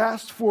he had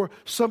asked for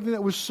something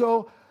that was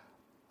so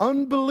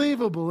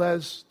unbelievable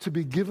as to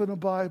be given a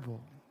Bible.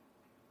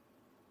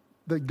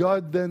 That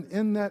God then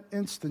in that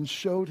instant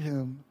showed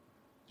him,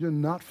 you're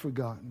not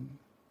forgotten.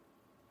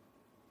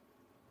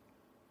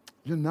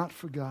 You're not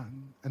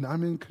forgotten, and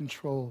I'm in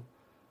control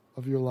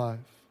of your life.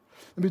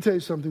 Let me tell you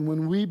something.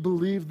 When we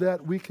believe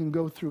that, we can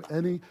go through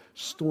any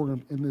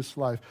storm in this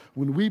life.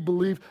 When we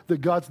believe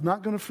that God's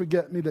not going to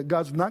forget me, that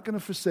God's not going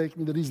to forsake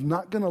me, that He's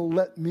not going to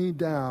let me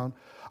down,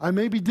 I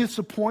may be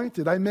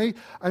disappointed. I may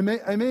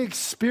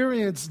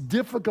experience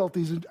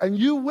difficulties, and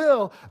you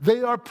will.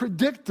 They are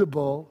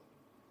predictable,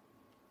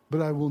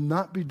 but I will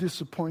not be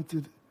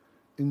disappointed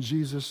in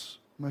Jesus,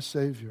 my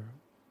Savior.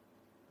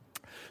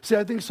 See,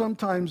 I think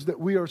sometimes that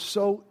we are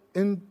so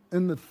in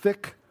the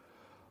thick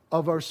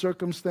of our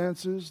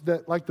circumstances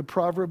that, like the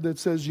proverb that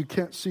says you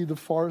can't see the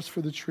forest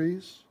for the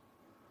trees.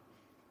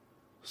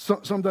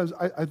 Sometimes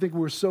I think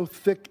we're so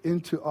thick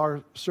into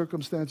our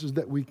circumstances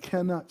that we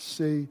cannot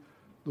see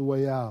the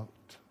way out.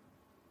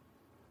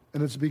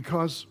 And it's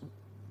because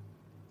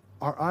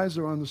our eyes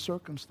are on the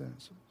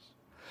circumstances.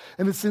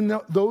 And it's in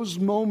those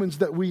moments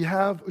that we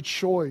have a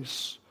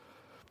choice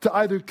to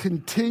either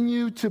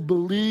continue to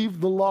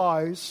believe the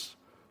lies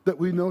that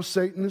we know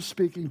Satan is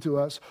speaking to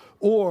us,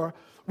 or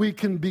we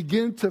can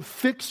begin to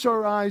fix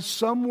our eyes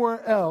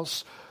somewhere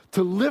else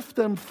to lift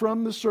them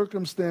from the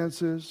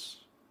circumstances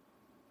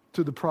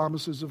to the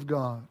promises of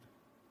God.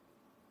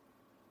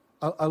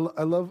 I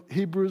love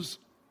Hebrews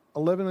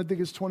 11, I think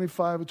it's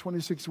 25 or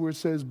 26, where it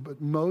says, but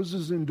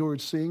Moses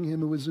endured seeing Him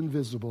who is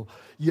invisible.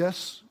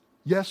 Yes,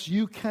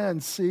 you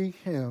can see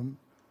Him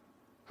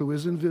who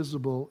is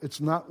invisible.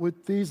 It's not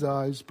with these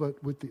eyes,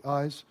 but with the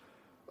eyes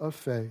of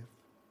faith.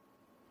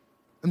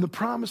 And the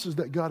promises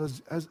that God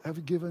has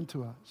given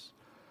to us.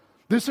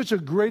 There's such a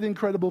great,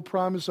 incredible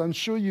promise. I'm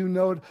sure you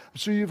know it. I'm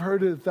sure you've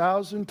heard it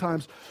 1,000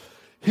 times.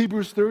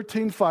 Hebrews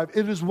 13:5.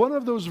 It is one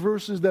of those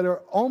verses that are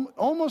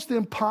almost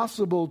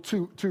impossible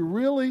to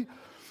really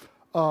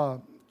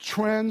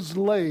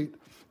translate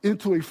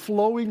into a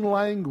flowing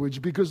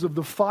language because of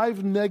the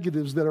 5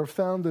 negatives that are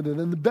found in it.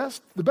 And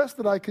the best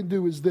that I can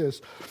do is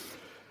this.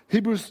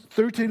 Hebrews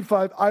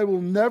 13:5, I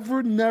will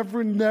never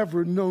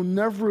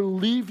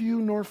leave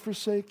you nor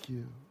forsake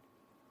you.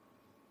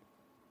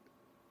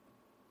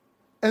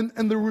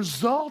 And the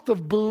result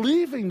of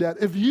believing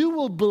that, if you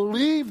will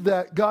believe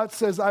that God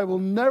says, I will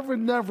never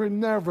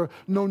leave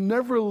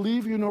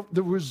you, nor,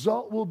 the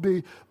result will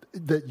be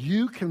that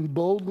you can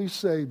boldly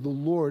say, the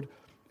Lord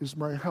is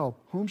my help.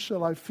 Whom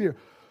shall I fear?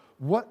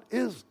 What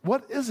is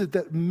it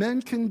that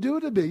men can do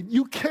to me?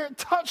 You can't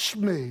touch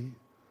me.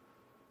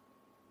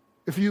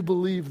 If you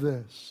believe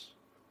this,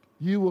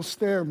 you will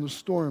stand the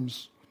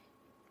storms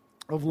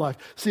of life.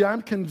 See,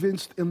 I'm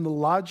convinced in the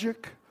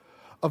logic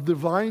of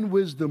divine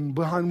wisdom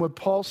behind what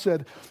Paul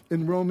said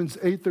in Romans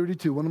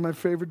 8:32, one of my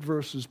favorite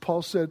verses.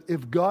 Paul said,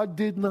 if God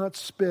did not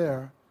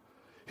spare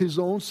His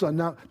own Son.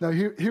 Now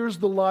here's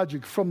the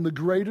logic from the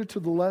greater to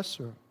the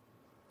lesser.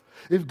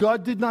 If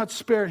God did not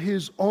spare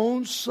His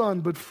own Son,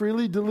 but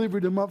freely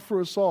delivered Him up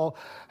for us all,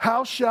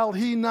 how shall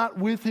He not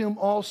with Him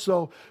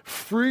also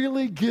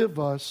freely give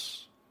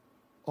us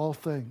all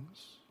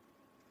things?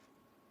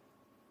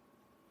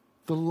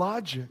 The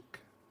logic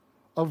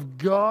of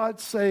God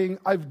saying,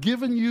 I've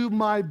given you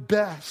my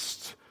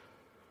best.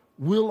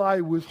 Will I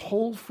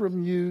withhold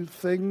from you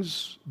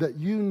things that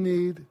you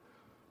need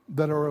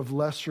that are of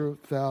lesser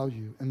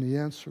value? And the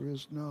answer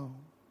is no.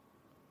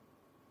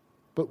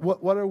 But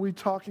what are we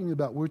talking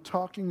about? We're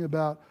talking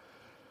about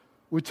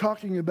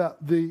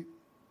the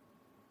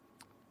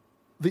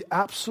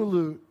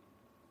absolute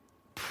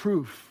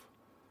proof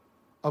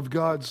of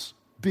God's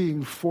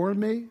being for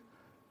me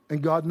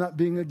and God not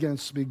being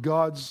against me.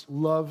 God's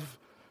love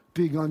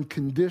being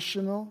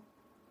unconditional.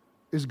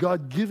 Is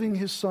God giving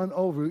His Son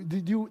over?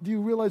 Do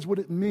you realize what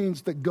it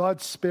means that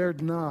God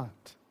spared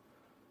not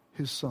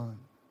His Son?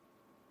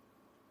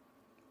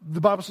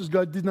 The Bible says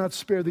God did not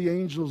spare the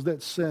angels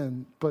that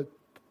sinned, but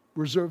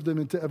reserved them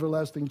into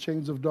everlasting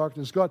chains of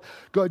darkness. God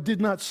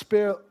did not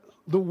spare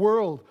the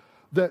world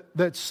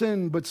that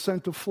sinned, but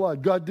sent a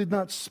flood. God did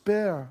not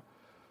spare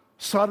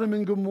Sodom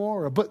and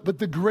Gomorrah. But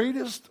the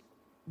greatest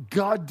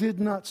God did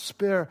not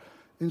spare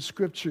in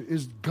Scripture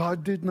is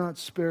God did not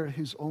spare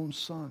His own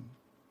Son.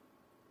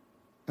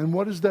 And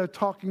what is that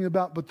talking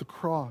about but the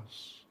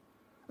cross?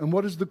 And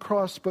what is the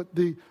cross but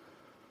the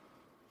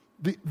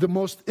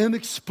most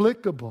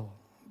inexplicable,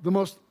 the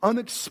most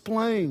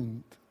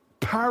unexplained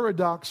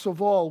paradox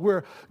of all,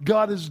 where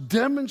God is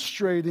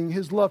demonstrating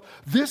His love.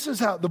 This is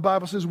how the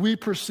Bible says we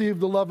perceive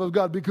the love of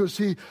God, because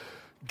He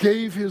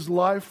gave his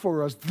life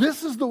for us.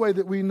 This is the way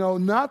that we know,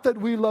 not that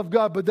we love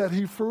God, but that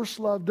he first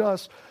loved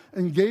us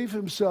and gave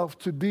himself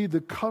to be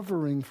the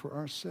covering for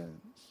our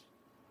sins.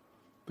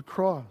 The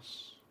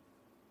cross.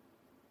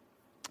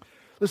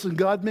 Listen,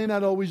 God may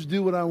not always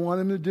do what I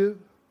want him to do.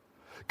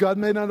 God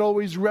may not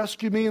always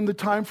rescue me in the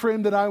time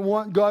frame that I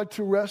want God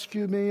to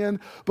rescue me in.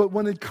 But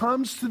when it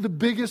comes to the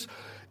biggest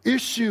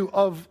issue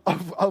of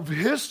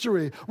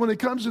history, when it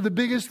comes to the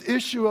biggest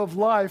issue of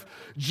life,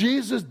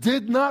 Jesus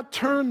did not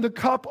turn the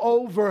cup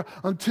over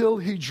until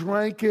he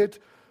drank it,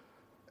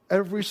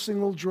 every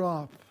single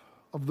drop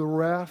of the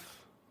wrath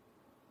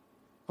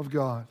of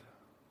God.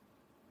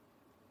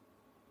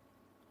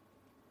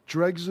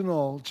 Dregs and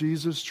all,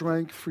 Jesus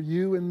drank for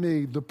you and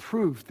me the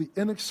proof, the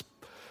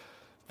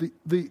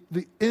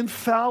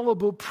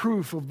infallible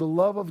proof of the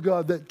love of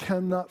God that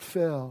cannot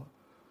fail.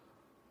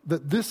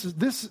 That this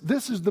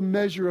is the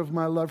measure of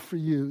my love for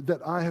you,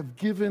 that I have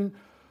given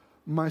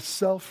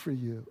myself for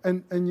you.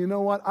 And you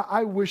know what?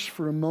 I wish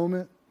for a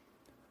moment,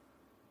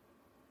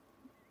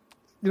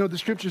 the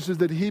scripture says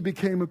that he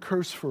became a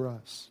curse for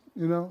us,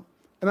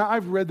 And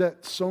I've read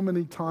that so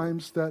many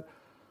times that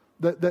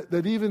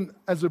even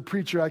as a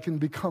preacher, I can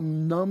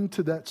become numb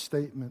to that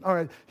statement. All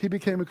right, he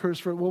became a curse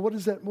for it. Well, what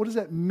does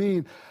that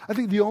mean? I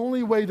think the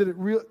only way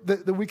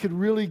that we could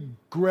really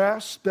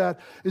grasp that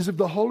is if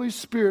the Holy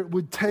Spirit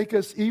would take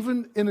us,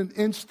 even in an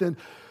instant,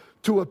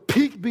 to a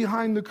peek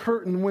behind the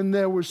curtain when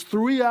there was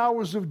 3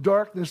 hours of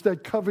darkness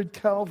that covered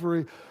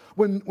Calvary,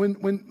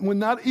 when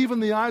not even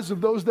the eyes of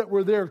those that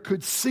were there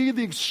could see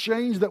the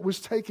exchange that was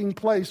taking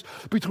place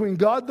between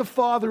God the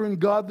Father and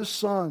God the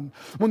Son,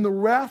 when the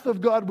wrath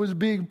of God was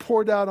being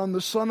poured out on the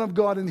Son of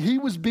God and he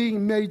was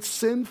being made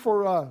sin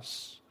for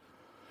us.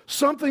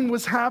 Something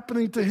was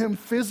happening to him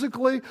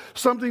physically,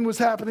 something was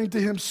happening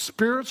to him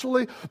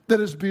spiritually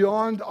that is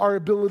beyond our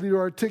ability to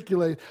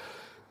articulate.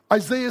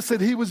 Isaiah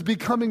said he was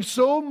becoming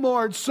so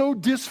marred, so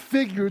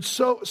disfigured,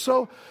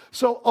 so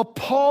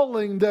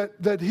appalling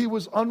that he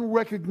was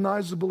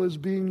unrecognizable as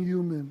being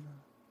human.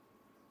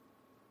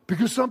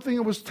 Because something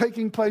that was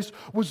taking place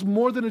was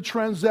more than a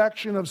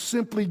transaction of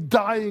simply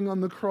dying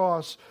on the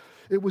cross.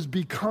 It was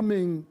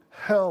becoming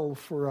hell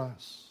for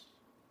us.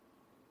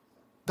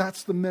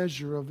 That's the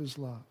measure of his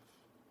love.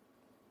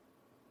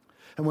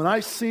 And when I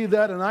see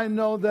that and I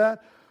know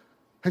that,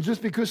 and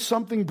just because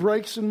something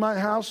breaks in my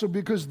house, or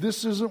because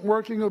this isn't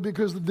working, or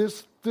because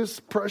this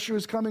pressure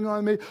is coming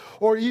on me,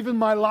 or even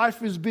my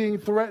life is being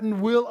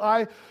threatened, will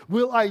I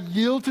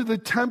yield to the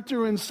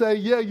tempter and say,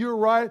 yeah, you're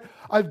right,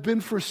 I've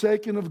been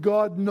forsaken of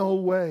God? No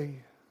way.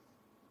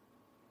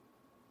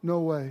 No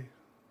way.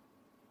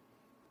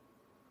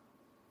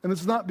 And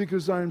it's not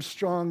because I am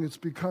strong, it's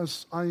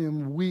because I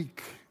am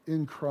weak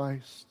in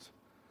Christ.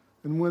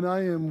 And when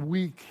I am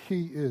weak,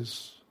 he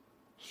is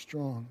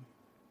strong.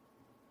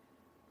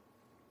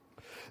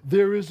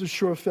 There is a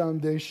sure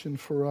foundation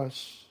for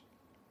us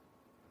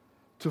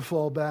to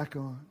fall back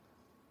on.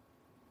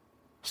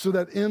 So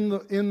that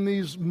in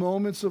these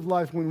moments of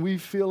life when we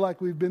feel like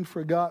we've been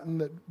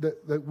forgotten,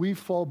 that we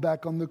fall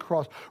back on the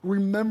cross.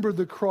 Remember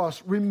the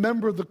cross.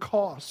 Remember the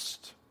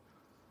cost.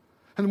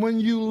 And when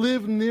you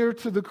live near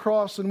to the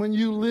cross and when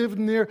you live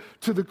near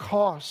to the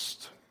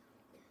cost,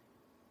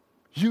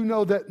 you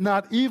know that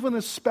not even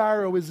a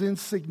sparrow is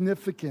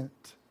insignificant.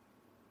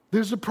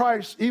 There's a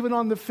price, even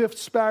on the 5th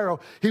sparrow.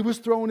 He was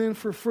thrown in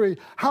for free.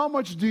 How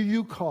much do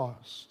you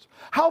cost?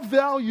 How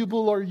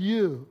valuable are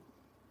you?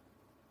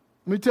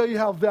 Let me tell you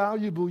how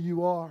valuable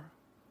you are.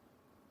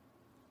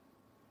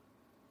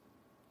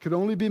 It could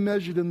only be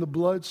measured in the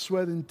blood,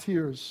 sweat, and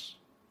tears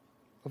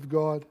of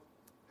God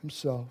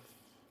himself.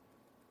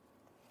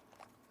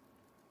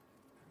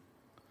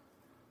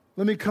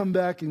 Let me come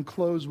back and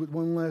close with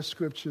one last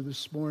scripture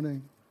this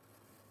morning.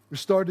 We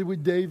started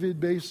with David,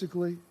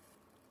 basically.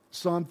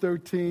 Psalm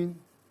 13.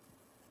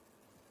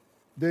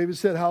 David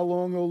said, how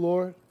long, O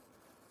Lord?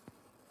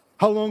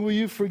 How long will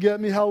you forget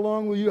me? How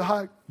long will you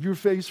hide your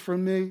face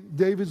from me?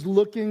 David's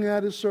looking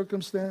at his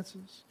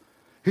circumstances.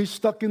 He's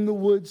stuck in the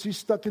woods. He's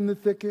stuck in the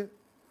thicket.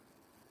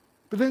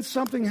 But then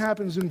something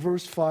happens in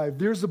verse 5.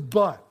 There's a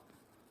but.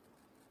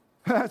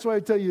 That's why I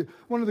tell you,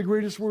 one of the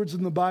greatest words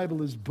in the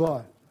Bible is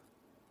but.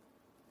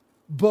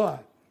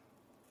 But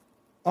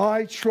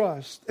I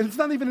trust. And it's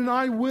not even an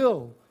I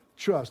will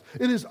trust.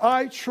 It is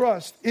I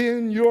trust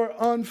in your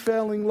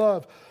unfailing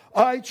love.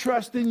 I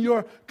trust in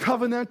your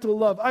covenantal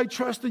love. I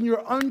trust in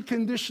your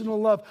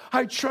unconditional love.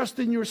 I trust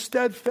in your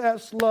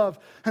steadfast love.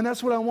 And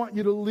that's what I want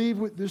you to leave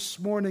with this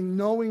morning,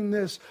 knowing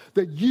this,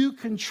 that you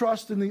can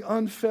trust in the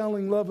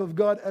unfailing love of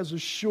God as a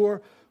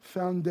sure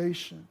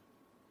foundation.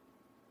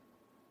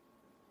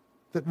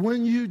 That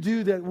when you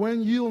do that,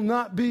 when you'll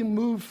not be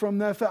moved from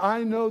that,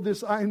 I know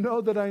this, I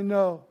know that I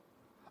know.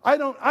 I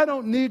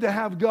don't need to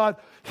have God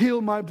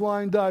heal my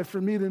blind eye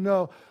for me to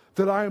know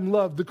that I am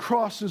loved. The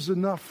cross is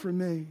enough for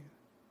me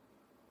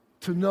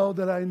to know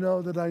that I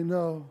know that I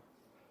know.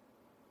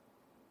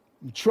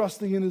 And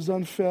trusting in his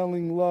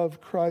unfailing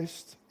love,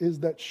 Christ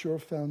is that sure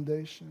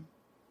foundation.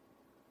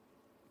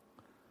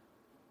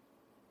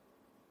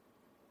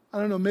 I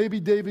don't know, maybe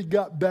David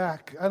got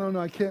back. I don't know,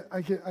 I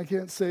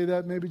can't say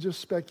that. Maybe just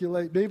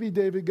speculate. Maybe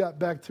David got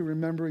back to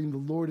remembering the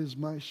Lord is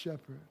my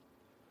shepherd.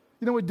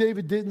 You know what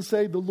David didn't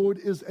say? The Lord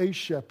is a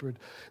shepherd.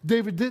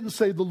 David didn't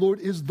say the Lord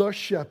is the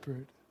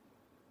shepherd.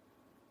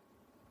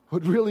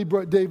 What really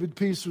brought David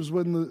peace was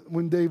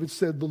when David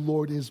said, the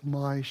Lord is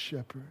my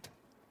shepherd.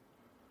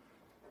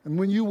 And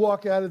when you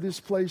walk out of this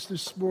place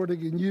this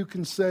morning and you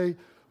can say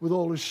with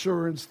all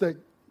assurance that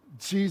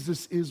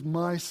Jesus is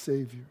my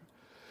Savior.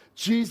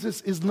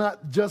 Jesus is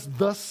not just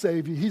the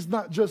Savior. He's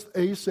not just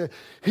a Savior.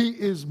 He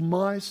is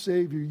my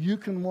Savior. You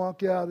can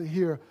walk out of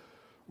here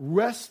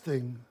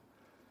resting,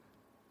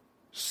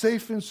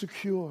 safe and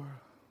secure.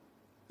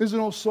 There's an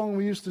old song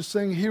we used to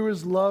sing, here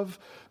is love,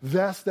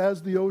 vast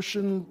as the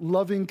ocean,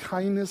 loving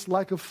kindness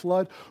like a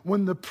flood.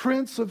 When the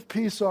Prince of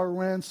Peace, our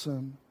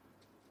ransom,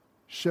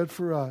 shed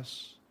for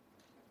us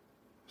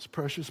his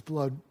precious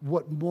blood,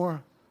 what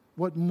more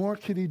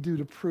could he do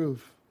to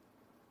prove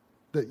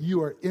that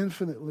you are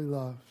infinitely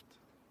loved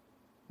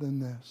than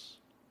this?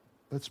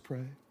 Let's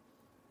pray.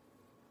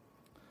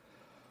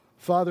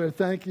 Father, I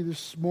thank you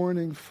this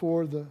morning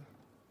for the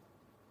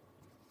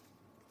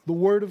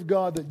Word of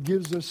God that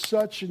gives us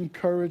such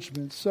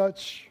encouragement,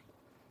 such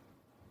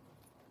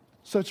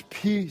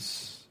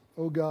peace,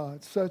 oh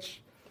God,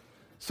 such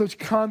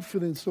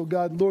confidence, oh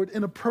God, Lord,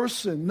 in a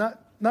person,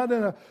 not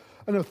in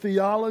a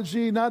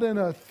theology, not in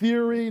a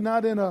theory,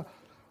 not in a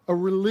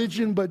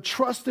religion, but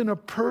trust in a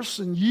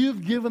person.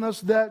 You've given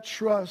us that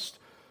trust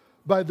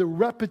by the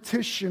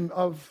repetition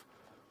of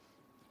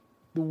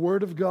the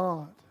Word of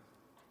God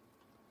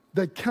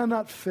that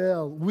cannot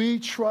fail. We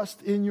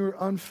trust in your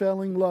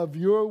unfailing love.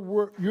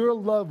 Your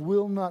love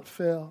will not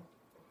fail.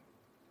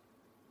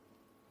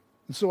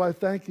 And so I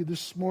thank you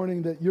this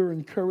morning that you're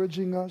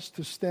encouraging us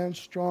to stand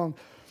strong,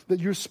 that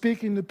you're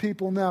speaking to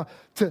people now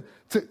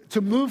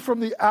to move from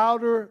the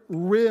outer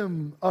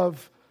rim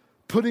of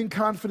putting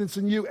confidence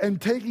in you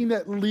and taking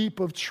that leap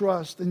of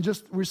trust and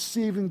just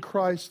receiving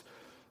Christ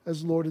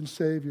as Lord and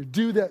Savior.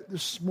 Do that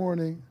this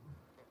morning.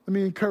 Let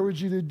me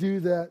encourage you to do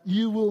that.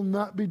 You will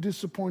not be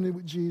disappointed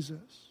with Jesus.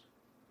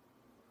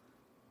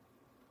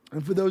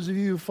 And for those of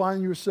you who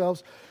find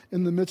yourselves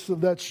in the midst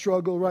of that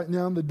struggle right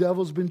now, and the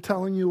devil's been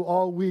telling you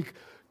all week,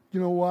 you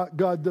know what?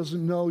 God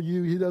doesn't know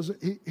you.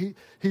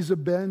 He's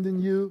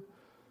abandoned you.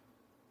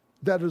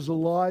 That is a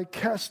lie.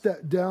 Cast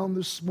that down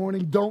this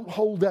morning. Don't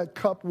hold that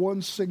cup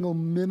one single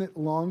minute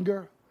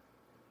longer,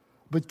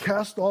 but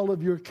cast all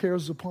of your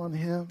cares upon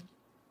him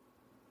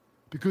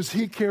because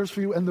he cares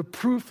for you. And the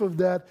proof of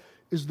that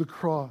is the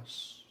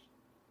cross.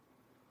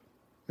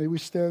 May we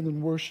stand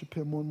and worship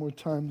him one more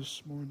time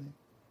this morning.